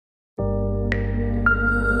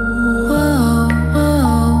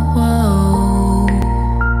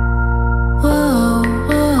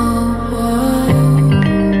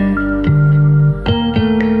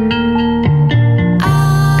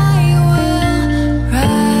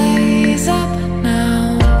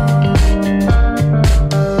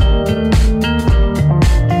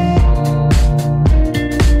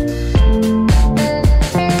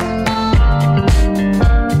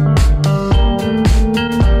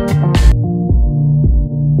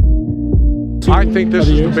I think this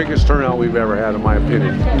is the biggest turnout we've ever had, in my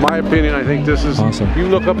opinion. In my opinion, I think this is awesome. You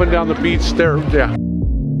look up and down the beach there, yeah.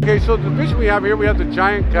 Okay, so the fish we have here, we have the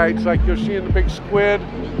giant kites, like you're seeing the big squid,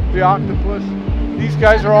 the octopus. These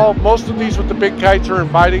guys are all, most of these with the big kites are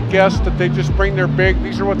invited guests that they just bring their big,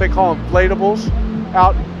 these are what they call inflatables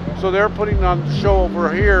out. So they're putting on the show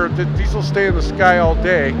over here. These will stay in the sky all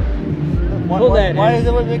day. Why is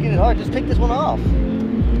it making it hard? Just take this one off.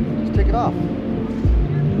 Just take it off.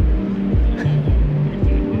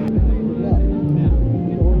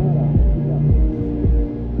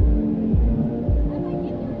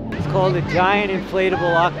 It's called a giant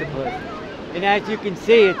inflatable octopus. And as you can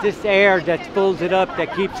see, it's this air that pulls it up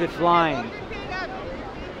that keeps it flying.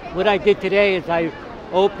 What I did today is I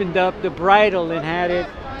opened up the bridle and had it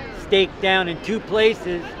staked down in 2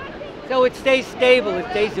 places. So it stays stable, it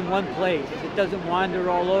stays in one place. It doesn't wander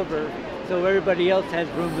all over, so everybody else has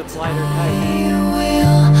room to fly their kite.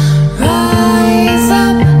 Rise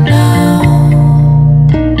up now.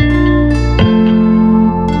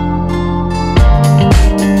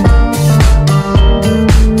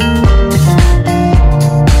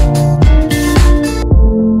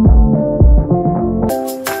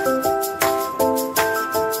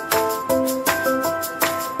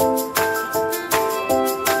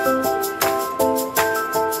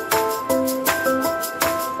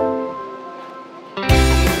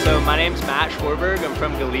 I'm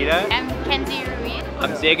from Galita. I'm Kenzie Ruiz.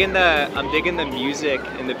 I'm digging the music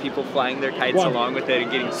and the people flying their kites along with it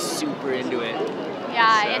and getting super into it.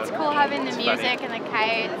 Yeah, so, it's cool having the music and the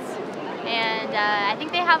kites, and I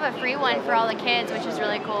think they have a free one for all the kids, which is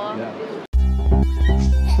really cool. Yeah.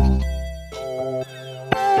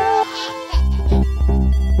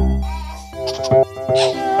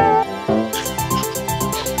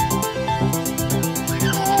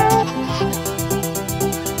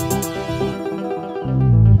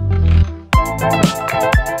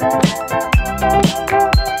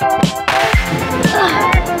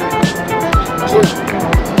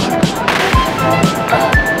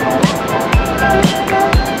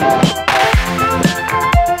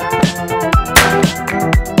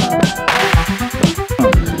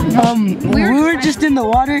 We were just in the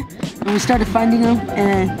water and we started finding them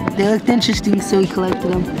and they looked interesting, so we collected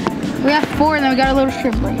them. We have 4 and then we got a little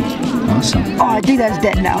shrimp range. Awesome. Oh, I think that's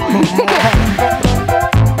dead now. How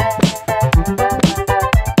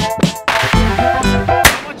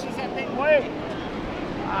much does that thing weigh?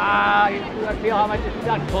 I feel how much it's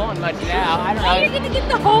not pulling much now. I don't know. You're gonna get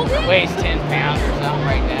the whole thing? It weighs 10 pounds or something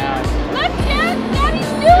right now. Look, Jen, Daddy's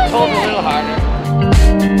doing it. Pulls a little harder.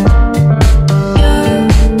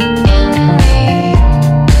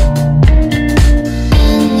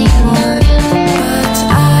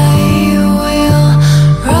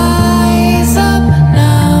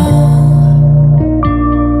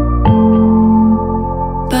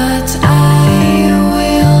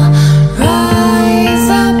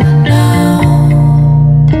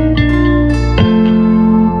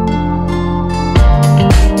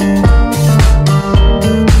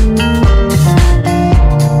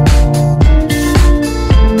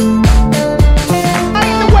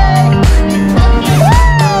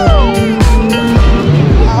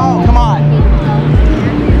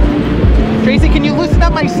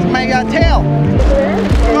 Tail.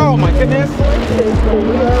 Oh my goodness.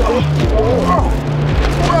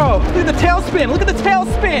 Whoa, look at the tail spin. Look at the tail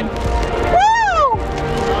spin. Woo!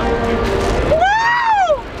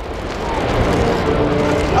 Woo!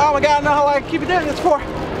 Oh my God, I don't know how I keep it doing. It's 4.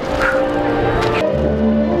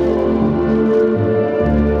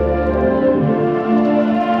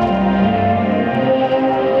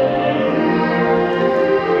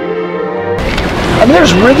 I mean,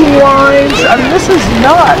 there's rigging lines. I mean, this is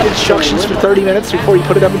not instructions for 30 minutes before you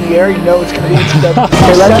put it up in the air. You know it's going to be into the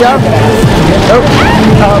okay, let go. Nope.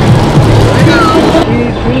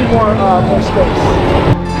 We need more space.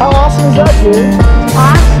 How awesome is that, dude?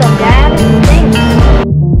 Awesome, Dad. Thanks.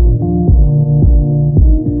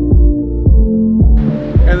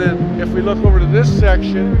 And then if we look over to this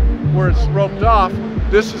section where it's roped off,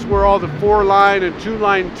 this is where all the 4-line and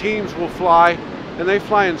 2-line teams will fly. And they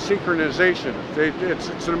fly in synchronization.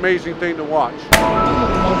 It's an amazing thing to watch.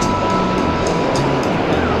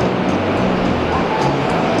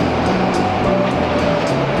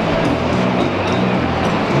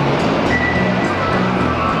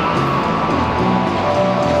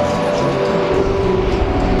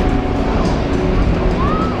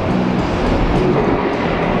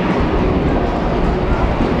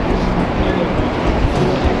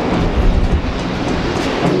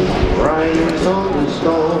 Riders on the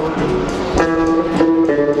storm,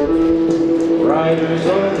 riders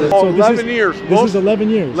Oh, 11 years. This is 11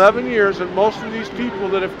 years. 11 years, and most of these people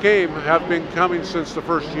that have came have been coming since the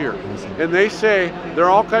first year. And they say they're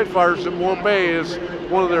all kite flyers, and Morro Bay is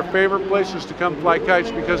one of their favorite places to come fly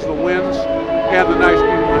kites because of the winds and the nice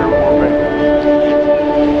people here in Morro Bay.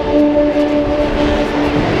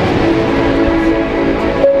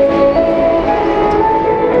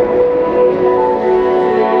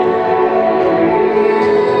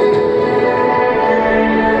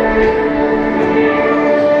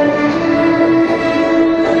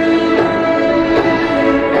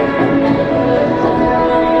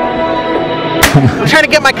 I'm trying to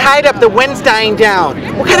get my kite up, the wind's dying down.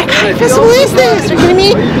 What kind of kite festival is this? Are you kidding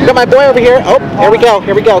me? Got my boy over here. Oh,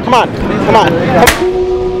 here we go, come on, come on.